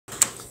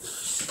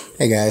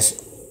Hey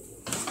guys,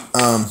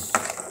 I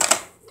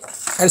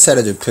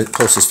decided to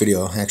post this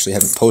video. I actually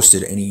haven't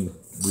posted any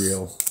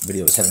real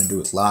videos having to do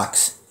with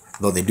locks,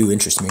 though they do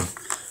interest me.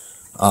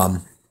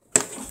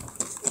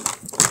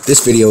 This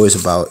video is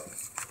about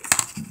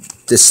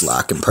this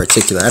lock in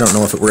particular. I don't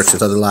know if it works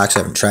with other locks.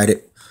 I haven't tried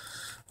it,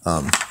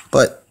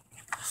 but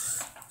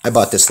I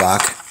bought this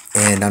lock,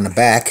 and on the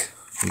back,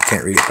 you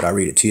can't read it, but I'll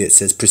read it to you. It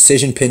says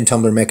precision pin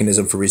tumbler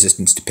mechanism for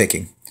resistance to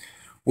picking,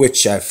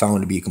 which I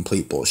found to be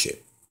complete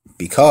bullshit,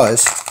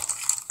 because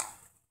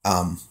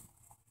I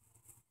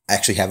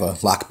actually have a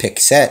lock pick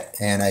set,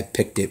 and I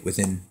picked it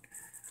within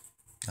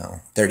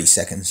 30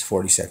 seconds,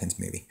 40 seconds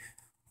maybe,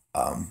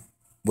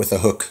 with a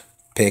hook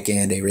pick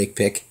and a rake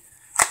pick.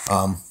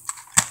 I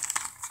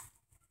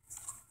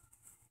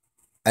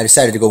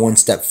decided to go one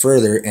step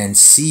further and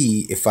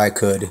see if I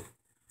could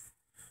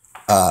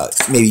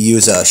maybe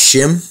use a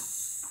shim.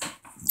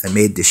 I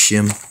made this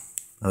shim.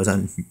 I was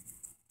on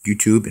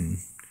YouTube and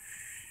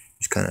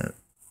just kind of,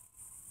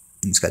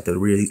 it's got the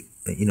really,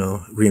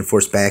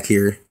 reinforced back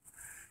here.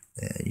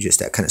 And you just,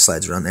 that kind of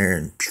slides around there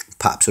and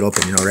pops it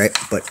open, right?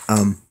 But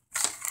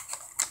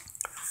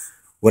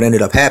what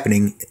ended up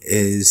happening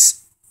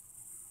is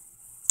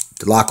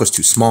the lock was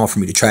too small for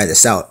me to try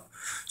this out.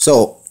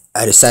 So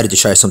I decided to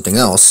try something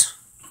else.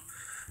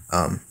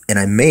 And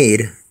I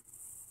made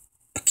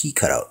a key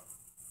cutout,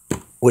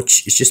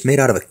 which is just made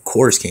out of a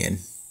Coors can,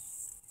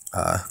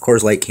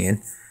 Coors Light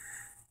can.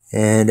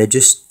 And I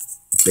just,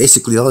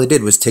 basically all I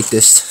did was take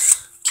this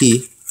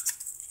key,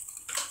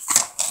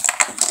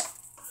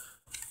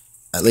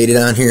 I laid it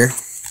on here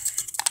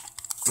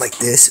like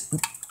this.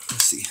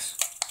 Let's see,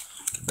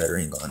 get a better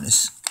angle on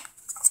this.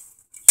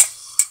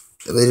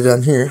 I laid it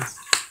on here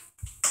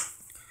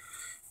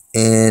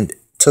and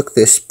took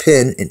this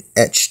pin and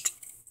etched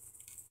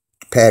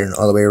the pattern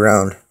all the way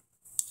around,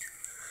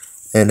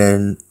 and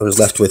then I was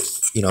left with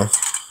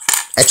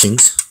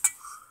etchings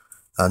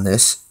on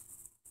this,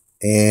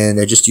 and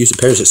I just used a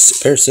pair of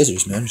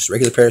scissors, man, just a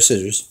regular pair of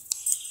scissors,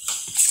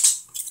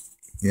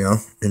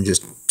 and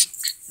just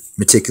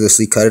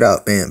meticulously cut it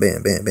out, bam,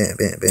 bam, bam, bam,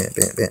 bam, bam,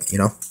 bam,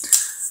 bam,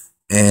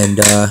 and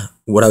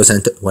what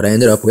I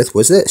ended up with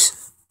was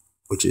this,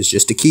 which is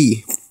just a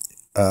key,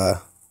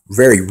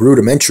 very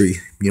rudimentary,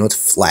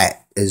 it's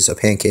flat as a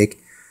pancake,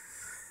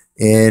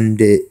 and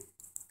the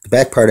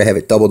back part I have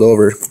it doubled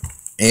over,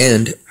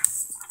 and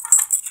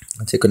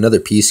I take another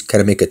piece, kind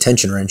of make a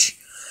tension wrench.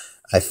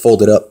 I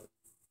folded up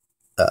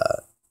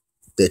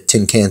the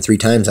tin can 3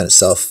 times on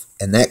itself,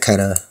 and that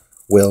kind of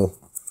will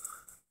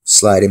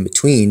slide in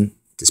between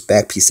this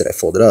back piece that I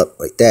folded up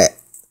like that,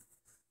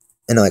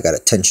 and now I got a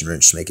tension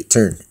wrench to make it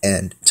turn.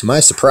 And to my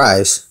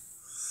surprise,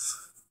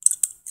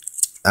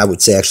 I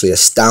would say actually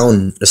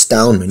astoundment,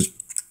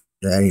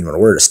 I don't even know the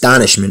word,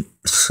 astonishment,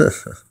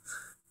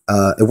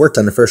 it worked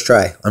on the first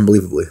try,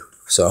 unbelievably.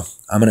 So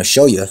I'm going to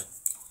show you,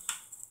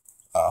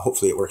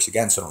 hopefully it works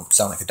again so I don't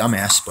sound like a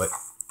dumbass, but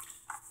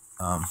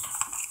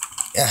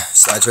yeah,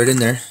 slides right in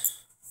there.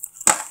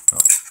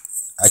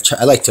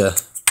 I like to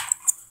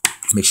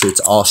make sure it's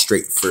all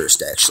straight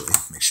first, actually.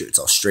 Make sure it's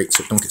all straight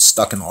so it don't get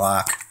stuck in the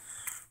lock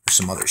or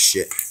some other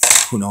shit.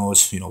 Who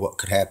knows, what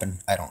could happen.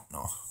 I don't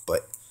know.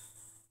 But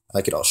I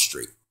like it all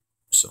straight.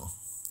 So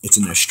it's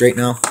in there straight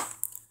now.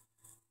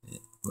 A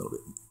little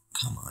bit.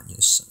 Come on,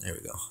 yes. There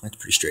we go. That's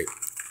pretty straight.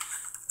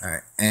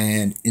 Alright,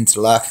 and into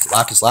the lock. The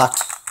lock is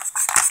locked.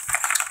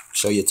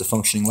 Show you it's a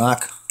functioning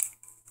lock.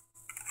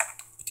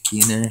 Put the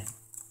key in there.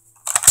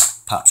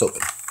 Pops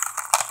open.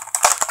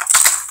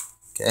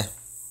 Okay.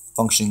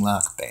 Functioning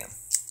lock. Bam.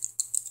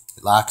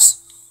 It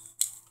locks.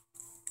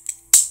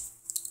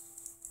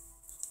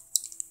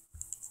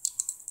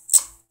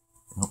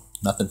 Nope,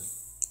 nothing.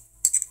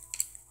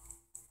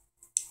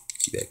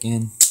 Key back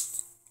in.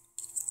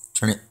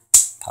 Turn it.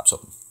 Pops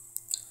open.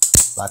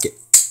 Lock it.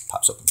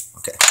 Pops open.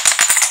 Okay.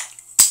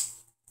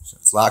 So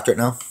it's locked right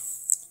now.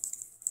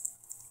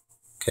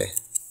 Okay.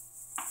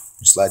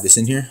 Slide this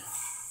in here.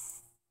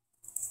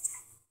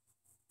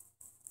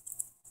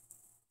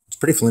 It's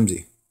pretty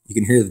flimsy. You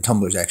can hear the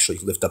tumblers actually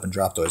lift up and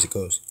drop though as it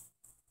goes.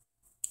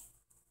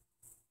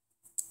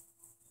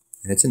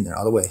 And it's in there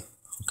all the way.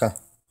 Okay.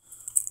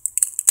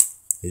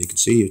 As you can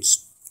see,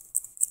 it's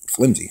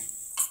flimsy.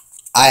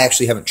 I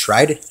actually haven't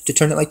tried to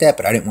turn it like that,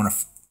 but I didn't want to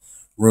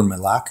ruin my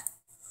lock.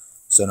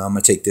 So now I'm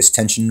going to take this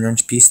tension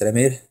wrench piece that I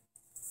made,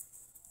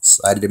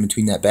 slide it in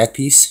between that back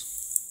piece,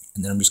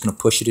 and then I'm just going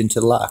to push it into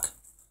the lock.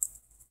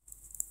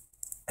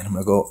 And I'm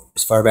going to go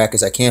as far back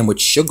as I can, which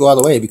should go all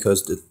the way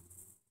because the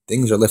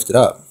things are lifted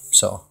up.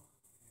 So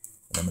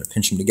and I'm going to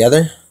pinch them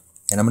together,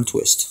 and I'm going to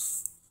twist.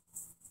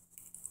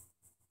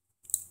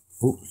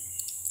 Ooh,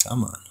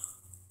 come on.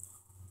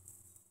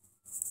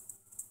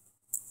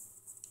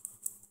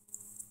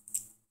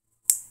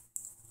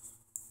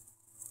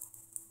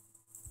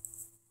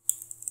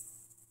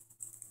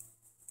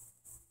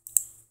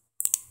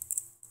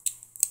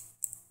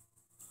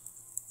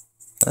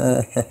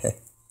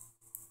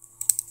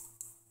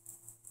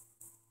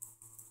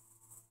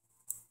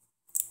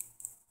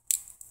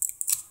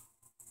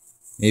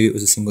 Maybe it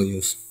was a single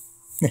use.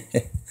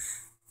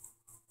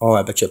 Oh,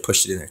 I bet you I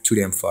pushed it in there too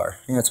damn far.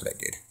 Yeah, that's what I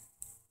did.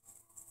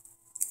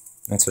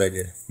 That's what I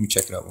did. Let me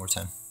check it out one more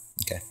time.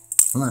 Okay,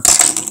 hold on.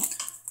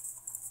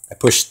 I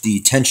pushed the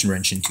tension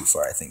wrench in too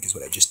far, I think, is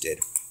what I just did.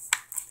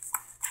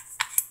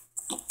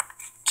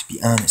 To be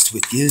honest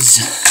with yous.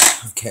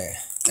 Okay,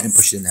 I didn't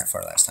push it in that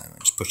far last time. I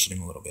just pushed it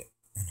in a little bit.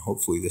 And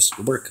hopefully this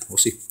will work. We'll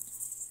see.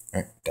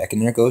 Alright, back in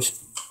there it goes.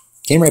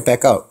 Came right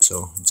back out,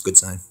 so it's a good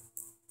sign.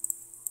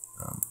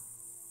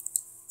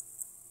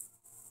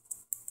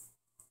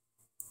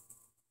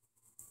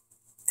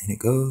 And it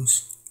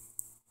goes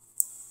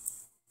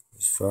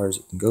as far as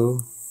it can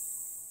go.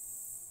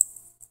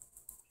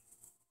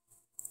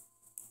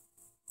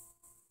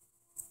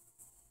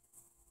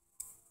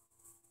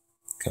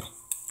 Okay.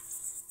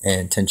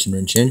 And tension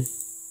wrench in.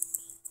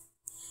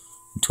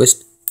 And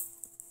twist.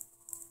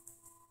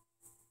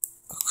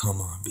 Oh,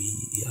 come on,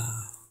 B.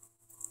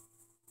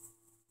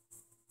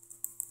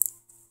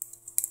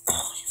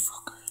 Oh, you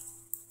fucker.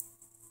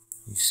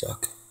 You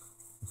suck.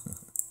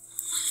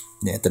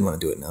 Yeah, I didn't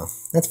want to do it now.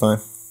 That's fine.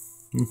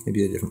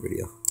 Maybe a different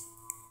video.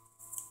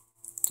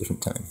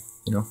 Different time,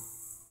 you know?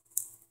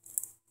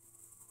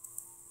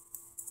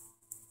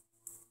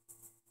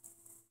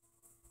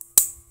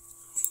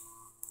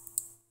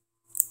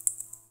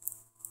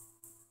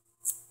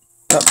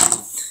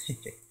 Oh.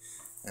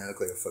 I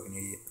look like a fucking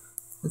idiot.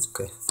 That's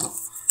okay.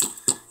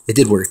 It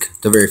did work.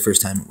 The very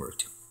first time it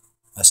worked.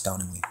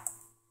 Astoundingly.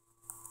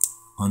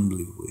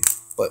 Unbelievably.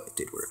 But it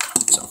did work.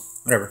 So,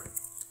 whatever.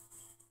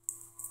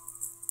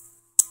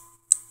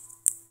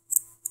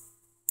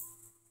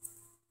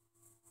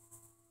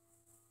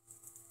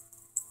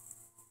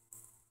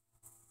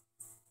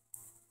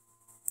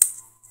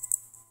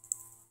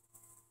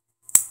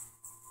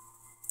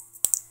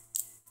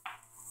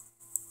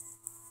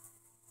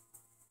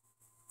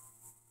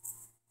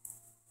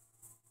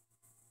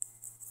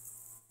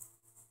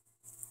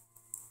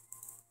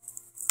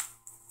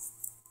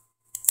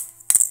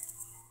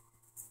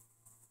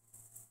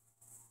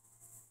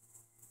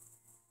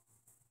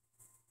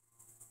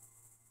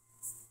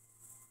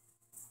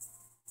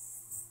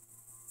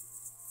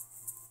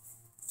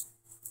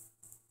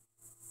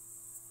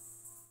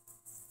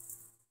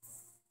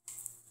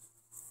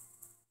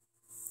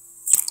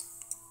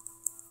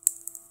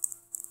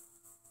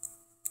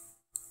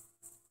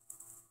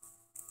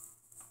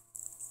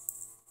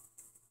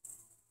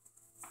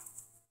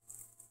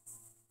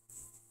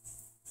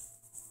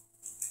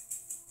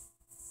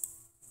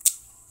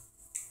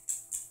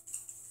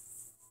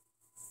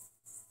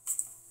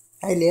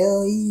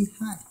 Hello.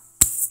 Hi.